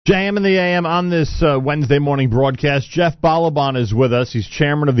JM and the AM on this Wednesday morning broadcast. Jeff Balaban is with us. He's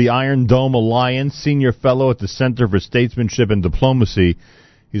chairman of the Iron Dome Alliance, senior fellow at the Center for Statesmanship and Diplomacy.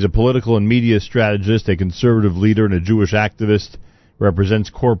 He's a political and media strategist, a conservative leader, and a Jewish activist.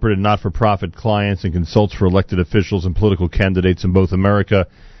 Represents corporate and not-for-profit clients and consults for elected officials and political candidates in both America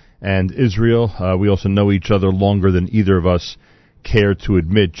and Israel. We also know each other longer than either of us care to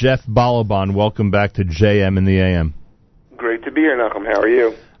admit. Jeff Balaban, welcome back to JM and the AM. Great to be here, Nachum. How are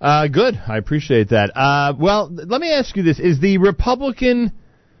you? Good. I appreciate that. Well, let me ask you this. Is the Republican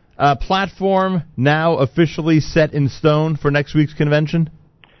platform now officially set in stone for next week's convention?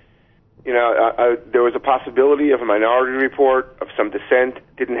 You know, there was a possibility of a minority report, of some dissent.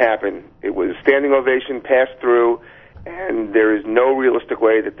 Didn't happen. It was standing ovation, passed through, and there is no realistic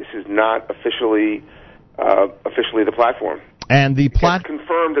way that this is not officially the platform. And the it's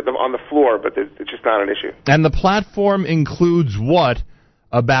confirmed on the floor, but it's just not an issue. And the platform includes what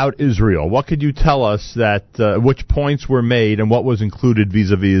about Israel? What could you tell us that which points were made and what was included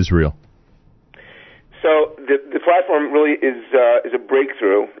vis-a-vis Israel? So the platform really is a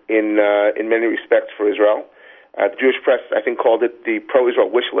breakthrough in many respects for Israel. The Jewish press, I think, called it the pro-Israel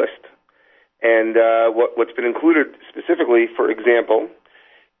wish list. And what's been included specifically, for example,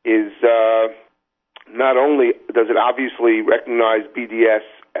 is not only does it obviously recognize BDS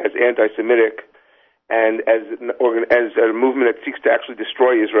as anti-Semitic and as a movement that seeks to actually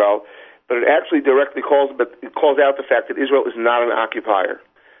destroy Israel, but it actually directly calls out the fact that Israel is not an occupier.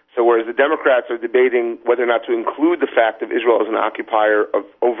 So whereas the Democrats are debating whether or not to include the fact of Israel as an occupier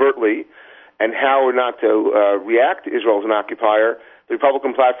overtly and how or not to react to Israel as an occupier, the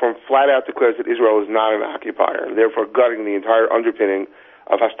Republican platform flat out declares that Israel is not an occupier, and therefore gutting the entire underpinning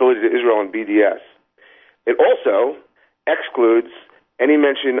of hostility to Israel and BDS. It also excludes any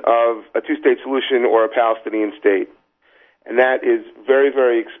mention of a two-state solution or a Palestinian state. And that is very,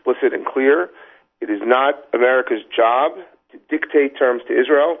 very explicit and clear. It is not America's job to dictate terms to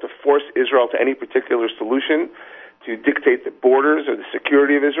Israel, to force Israel to any particular solution, to dictate the borders or the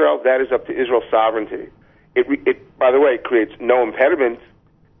security of Israel. That is up to Israel's sovereignty. It, by the way, creates no impediment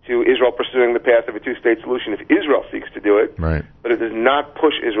to Israel pursuing the path of a two-state solution if Israel seeks to do it. Right. But it does not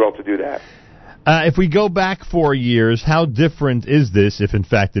push Israel to do that. If we go back 4 years, how different is this, if in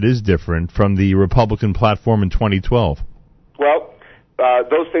fact it is different, from the Republican platform in 2012? Well,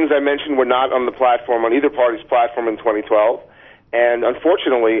 those things I mentioned were not on the platform, on either party's platform in 2012. And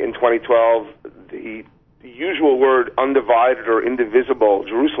unfortunately, in 2012, the usual word undivided or indivisible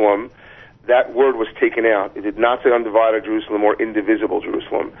Jerusalem, that word was taken out. It did not say undivided Jerusalem or indivisible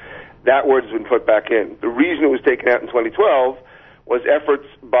Jerusalem. That word has been put back in. The reason it was taken out in 2012 was efforts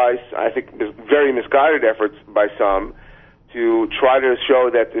by, I think, very misguided efforts by some to try to show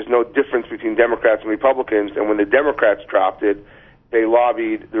that there's no difference between Democrats and Republicans, and when the Democrats dropped it, they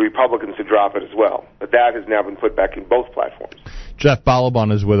lobbied the Republicans to drop it as well. But that has now been put back in both platforms. Jeff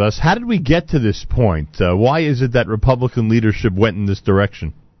Balaban is with us. How did we get to this point? Why is it that Republican leadership went in this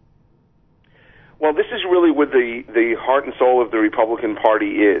direction? Well, this is really what the heart and soul of the Republican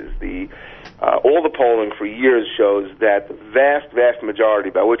Party is. All the polling for years shows that the vast, vast majority,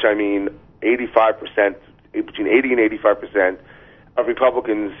 by which I mean 85%, between 80 and 85% of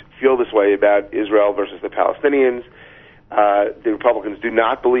Republicans feel this way about Israel versus the Palestinians. The Republicans do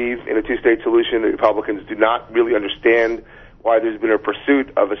not believe in a two-state solution. The Republicans do not really understand why there's been a pursuit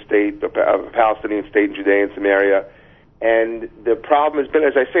of a Palestinian state in Judea and Samaria. And the problem has been,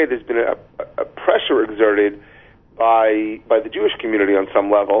 as I say, there's been a pressure exerted by the Jewish community on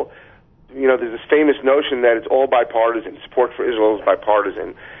some level. You know, there's this famous notion that it's all bipartisan. Support for Israel is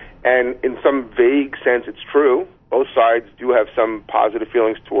bipartisan. And in some vague sense, it's true. Both sides do have some positive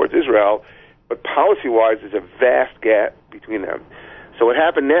feelings towards Israel, but policy-wise, there's a vast gap between them. So what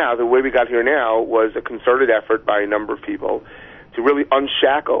happened now, the way we got here now, was a concerted effort by a number of people to really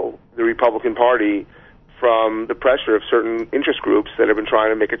unshackle the Republican Party from the pressure of certain interest groups that have been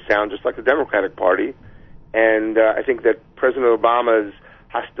trying to make it sound just like the Democratic Party. And I think that President Obama's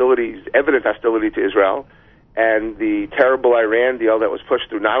evident hostility to Israel, and the terrible Iran deal that was pushed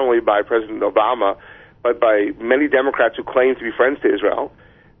through not only by President Obama, but by many Democrats who claim to be friends to Israel,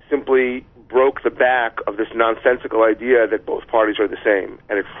 simply broke the back of this nonsensical idea that both parties are the same.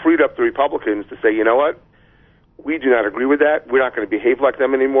 And it freed up the Republicans to say, you know what? We do not agree with that. We're not going to behave like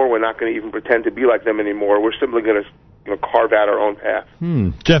them anymore. We're not going to even pretend to be like them anymore. We're simply going to carve out our own path.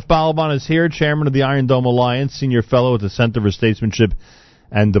 Jeff Balaban is here, chairman of the Iron Dome Alliance, senior fellow at the Center for Statesmanship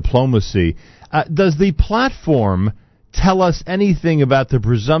and Diplomacy. Does the platform tell us anything about the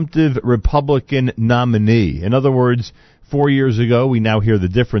presumptive Republican nominee? In other words, 4 years ago, we now hear the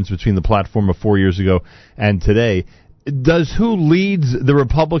difference between the platform of 4 years ago and today. Does who leads the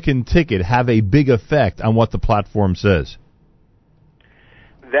Republican ticket have a big effect on what the platform says?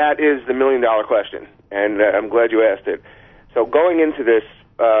 That is the million-dollar question, and I'm glad you asked it. So going into this,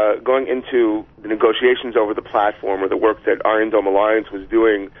 going into the negotiations over the platform, or the work that Iron Dome Alliance was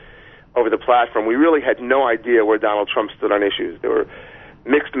doing over the platform, we really had no idea where Donald Trump stood on issues. There were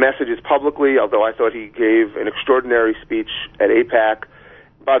mixed messages publicly, although I thought he gave an extraordinary speech at AIPAC.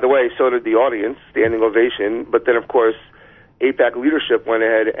 By the way, so did the audience, standing ovation. But then, of course, AIPAC leadership went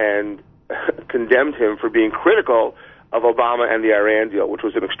ahead and condemned him for being critical of Obama and the Iran deal, which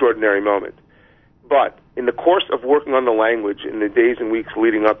was an extraordinary moment. But in the course of working on the language in the days and weeks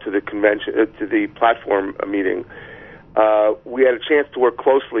leading up to the convention, to the platform meeting, we had a chance to work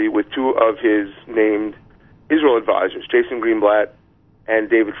closely with two of his named Israel advisors, Jason Greenblatt and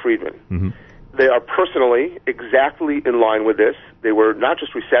David Friedman. Mm-hmm. They are personally exactly in line with this. They were not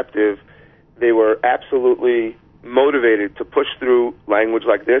just receptive, they were absolutely motivated to push through language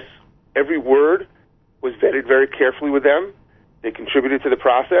like this. Every word was vetted very carefully with them. They contributed to the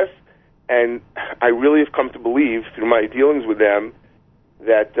process, and I really have come to believe through my dealings with them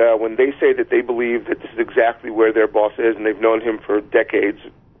that when they say that they believe that this is exactly where their boss is and they've known him for decades,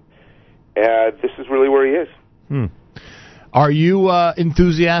 this is really where he is. Are you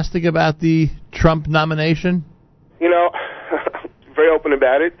enthusiastic about the Trump nomination? You know, very open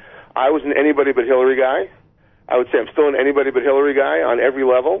about it. I was an anybody but Hillary guy. I would say I'm still an anybody but Hillary guy on every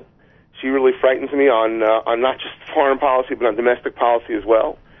level. She really frightens me on not just foreign policy, but on domestic policy as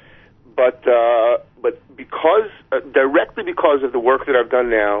well. But because directly because of the work that I've done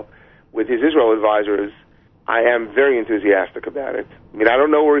now with his Israel advisors, I am very enthusiastic about it. I mean, I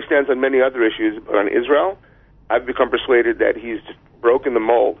don't know where he stands on many other issues, but on Israel, I've become persuaded that he's just broken the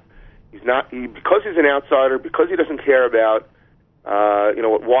mold. Because he's an outsider, because he doesn't care about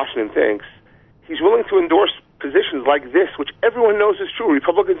what Washington thinks. He's willing to endorse positions like this, which everyone knows is true.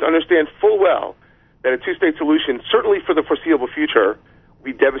 Republicans understand full well that a two-state solution, certainly for the foreseeable future, will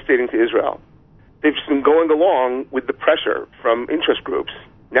be devastating to Israel. They've just been going along with the pressure from interest groups.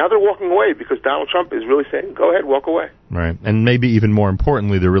 Now they're walking away because Donald Trump is really saying, go ahead, walk away. Right, and maybe even more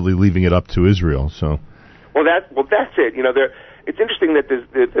importantly, they're really leaving it up to Israel. So, Well, that's it. You know, it's interesting that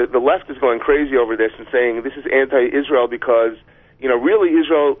the left is going crazy over this and saying this is anti-Israel because, really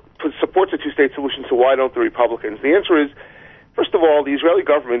Israel supports a two-state solution, so why don't the Republicans? The answer is, first of all, the Israeli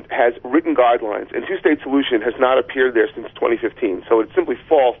government has written guidelines, and two-state solution has not appeared there since 2015. So it's simply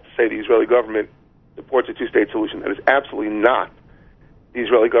false to say the Israeli government supports a two-state solution. That is absolutely not the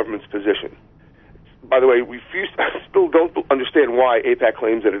Israeli government's position. By the way, we still don't understand why AIPAC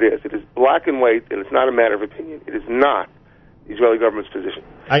claims that it is. It is black and white, and it's not a matter of opinion. It is not the Israeli government's position.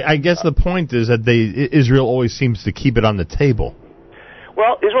 I guess the point is that Israel always seems to keep it on the table.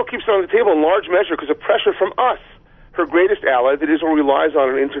 Well, Israel keeps it on the table in large measure because of pressure from us, her greatest ally that Israel relies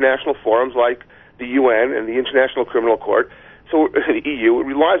on in international forums like the UN and the International Criminal Court, so the EU. It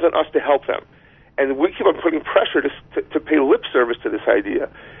relies on us to help them. And we keep on putting pressure to pay lip service to this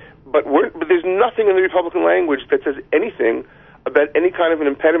idea. But there's nothing in the Republican language that says anything about any kind of an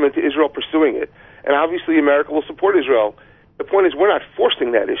impediment to Israel pursuing it. And obviously America will support Israel. The point is we're not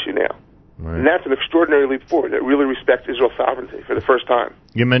forcing that issue now. Right. And that's an extraordinary leap forward that really respects Israel's sovereignty for the first time.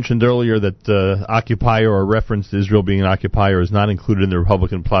 You mentioned earlier that occupier or reference to Israel being an occupier is not included in the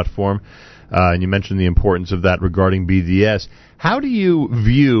Republican platform, and you mentioned the importance of that regarding BDS. How do you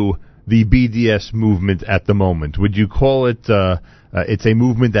view the BDS movement at the moment? Would you call it it's a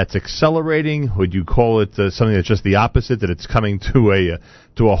movement that's accelerating? Would you call it something that's just the opposite, that it's coming to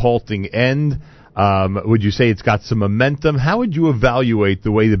a halting end? Would you say it's got some momentum? How would you evaluate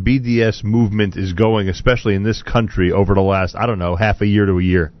the way the BDS movement is going, especially in this country, over the last, half a year to a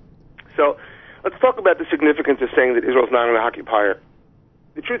year? So let's talk about the significance of saying that Israel's not an occupier.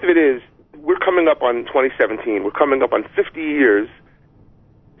 The truth of it is, we're coming up on 2017. We're coming up on 50 years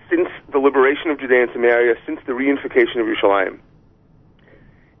since the liberation of Judea and Samaria, since the reunification of Yerushalayim.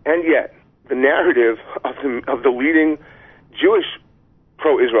 And yet, the narrative of the leading Jewish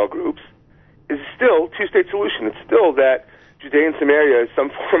pro-Israel groups is still two-state solution. It's still that Judea and Samaria is some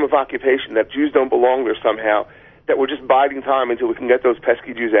form of occupation, that Jews don't belong there somehow, that we're just biding time until we can get those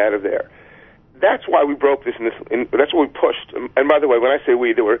pesky Jews out of there. That's why we broke this, that's what we pushed. And by the way, when I say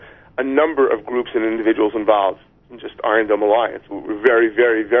we, there were a number of groups and individuals involved in just Iron Dome Alliance. We're very,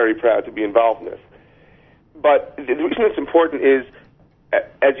 very, very proud to be involved in this. But the reason it's important is,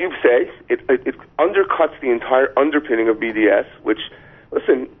 as you say, it undercuts the entire underpinning of BDS, which,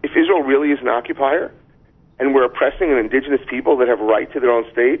 listen, if Israel really is an occupier and we're oppressing an indigenous people that have a right to their own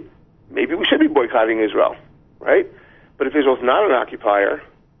state, maybe we should be boycotting Israel, right? But if Israel's not an occupier,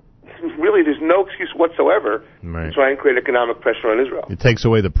 really there's no excuse whatsoever to try and create economic pressure on Israel. It takes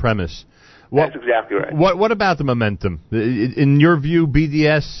away the premise. That's exactly right. What about the momentum? In your view,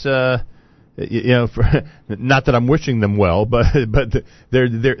 BDS, not that I'm wishing them well, but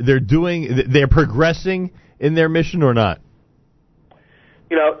they're progressing in their mission or not?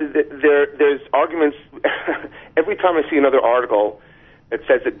 There's arguments. Every time I see another article that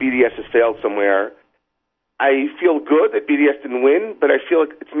says that BDS has failed somewhere, I feel good that BDS didn't win, but I feel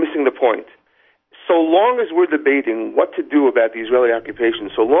like it's missing the point. So long as we're debating what to do about the Israeli occupation,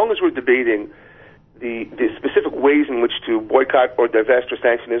 so long as we're debating the specific ways in which to boycott or divest or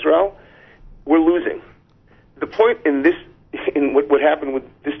sanction Israel, we're losing. The point in what happened with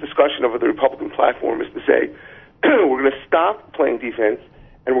this discussion over the Republican platform is to say, we're going to stop playing defense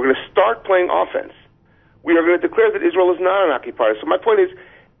and we're going to start playing offense. We are going to declare that Israel is not an occupier. So my point is,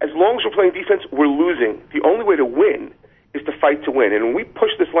 as long as we're playing defense, we're losing. The only way to win is to fight to win. And when we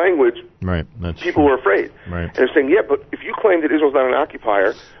push this language, people are afraid. Right. And they're saying, yeah, but if you claim that Israel's not an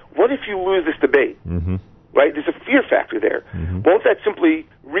occupier, what if you lose this debate? Mm-hmm. Right? There's a fear factor there. Mm-hmm. Won't that simply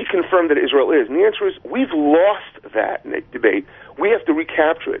reconfirm that Israel is? And the answer is, we've lost that debate. We have to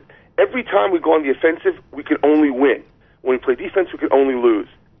recapture it. Every time we go on the offensive, we can only win. When we play defense, we can only lose.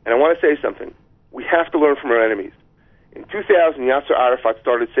 And I want to say something. We have to learn from our enemies. In 2000, Yasser Arafat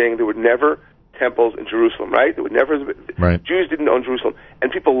started saying there were never temples in Jerusalem, right? There would never. Right. Jews didn't own Jerusalem.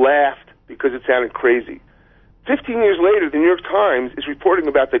 And people laughed because it sounded crazy. 15 years later, the New York Times is reporting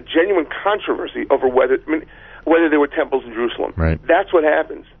about the genuine controversy over whether there were temples in Jerusalem. Right. That's what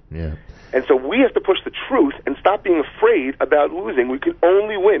happens. Yeah. And so we have to push the truth and stop being afraid about losing. We can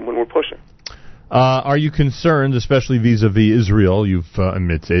only win when we're pushing. Are you concerned, especially vis-a-vis Israel?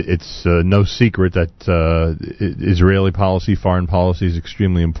 It's no secret that Israeli policy, foreign policy, is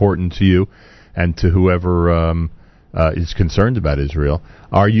extremely important to you and to whoever is concerned about Israel.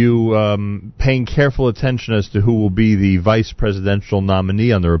 Are you paying careful attention as to who will be the vice presidential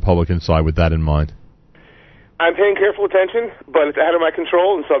nominee on the Republican side with that in mind? I'm paying careful attention, but it's out of my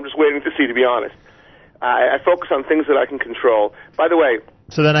control, and so I'm just waiting to see, to be honest. I focus on things that I can control. By the way...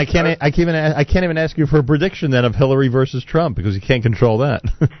 So then I can't even ask you for a prediction then of Hillary versus Trump, because you can't control that.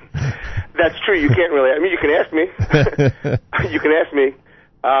 That's true. You can't really. I mean, you can ask me. You can ask me.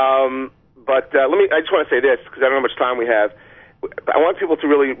 But I just want to say this, because I don't know how much time we have. I want people to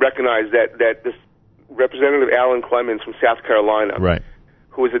really recognize that this Representative Alan Clemens from South Carolina, right,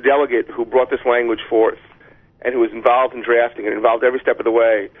 who was a delegate who brought this language forth and who was involved in drafting and involved every step of the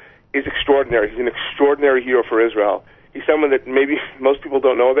way, is extraordinary. He's an extraordinary hero for Israel. He's someone that maybe most people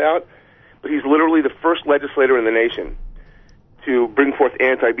don't know about, but he's literally the first legislator in the nation to bring forth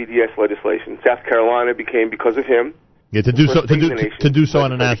anti-BDS legislation. South Carolina became, because of him, to do so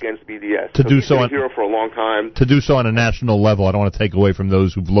on a national against BDS. To do so on a hero for a long time. To do so on a national level. I don't want to take away from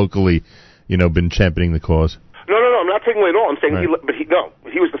those who've locally, been championing the cause. No, I'm not taking away at all. I'm saying he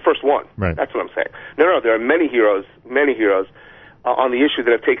was the first one. Right. That's what I'm saying. No, there are many heroes on the issue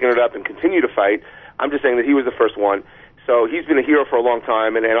that have taken it up and continue to fight. I'm just saying that he was the first one. So he's been a hero for a long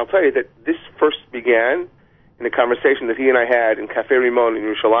time, and I'll tell you that this first began in a conversation that he and I had in Café Rimon in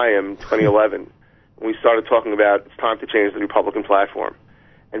Yerushalayim in 2011, when we started talking about it's time to change the Republican platform.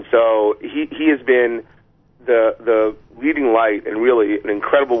 And so he has been the leading light and really an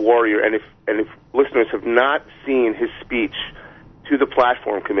incredible warrior. And if listeners have not seen his speech to the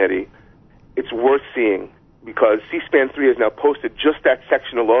platform committee, it's worth seeing, because C-SPAN 3 has now posted just that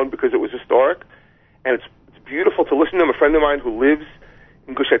section alone because it was historic, and it's beautiful to listen to him. A friend of mine who lives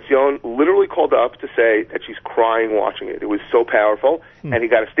in Gush Etzion literally called up to say that she's crying watching it. It was so powerful, and he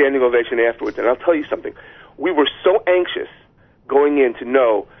got a standing ovation afterwards. And I'll tell you something. We were so anxious going in to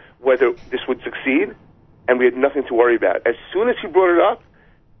know whether this would succeed, and we had nothing to worry about. As soon as he brought it up,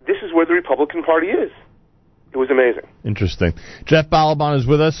 this is where the Republican Party is. It was amazing. Interesting. Jeff Balaban is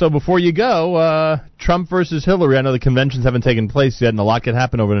with us. So before you go, Trump versus Hillary, I know the conventions haven't taken place yet, and a lot could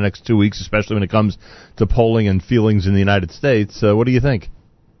happen over the next 2 weeks, especially when it comes to polling and feelings in the United States. What do you think?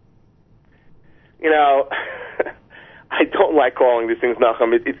 I don't like calling these things,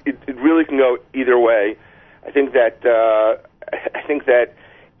 Nachum. It really can go either way. I think that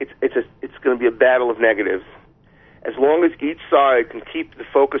it's going to be a battle of negatives. As long as each side can keep the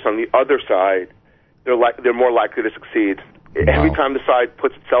focus on the other side, they're more likely to succeed. Wow. Every time the side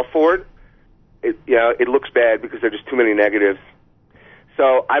puts itself forward, it looks bad because there are just too many negatives.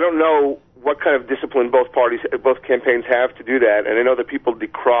 So I don't know what kind of discipline both campaigns have to do that. And I know that people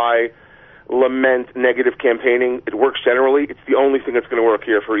decry, lament negative campaigning. It works generally. It's the only thing that's going to work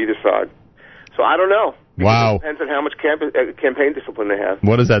here for either side. So I don't know. Wow. It depends on how much campaign discipline they have.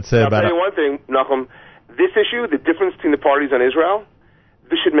 What does that say about it? I'll tell you one thing, Nachum. This issue, the difference between the parties on Israel,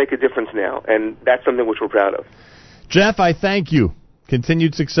 this should make a difference now, and that's something which we're proud of. Jeff, I thank you.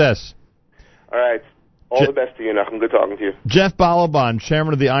 Continued success. All right. All the best to you, Nachum. Good talking to you. Jeff Balaban,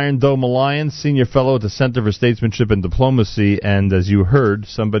 chairman of the Iron Dome Alliance, senior fellow at the Center for Statesmanship and Diplomacy, and as you heard,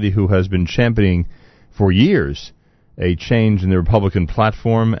 somebody who has been championing for years a change in the Republican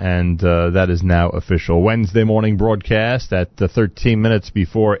platform, and that is now official. Wednesday morning broadcast at 13 minutes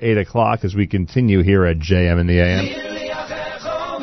before 8 o'clock as we continue here at JM in the AM.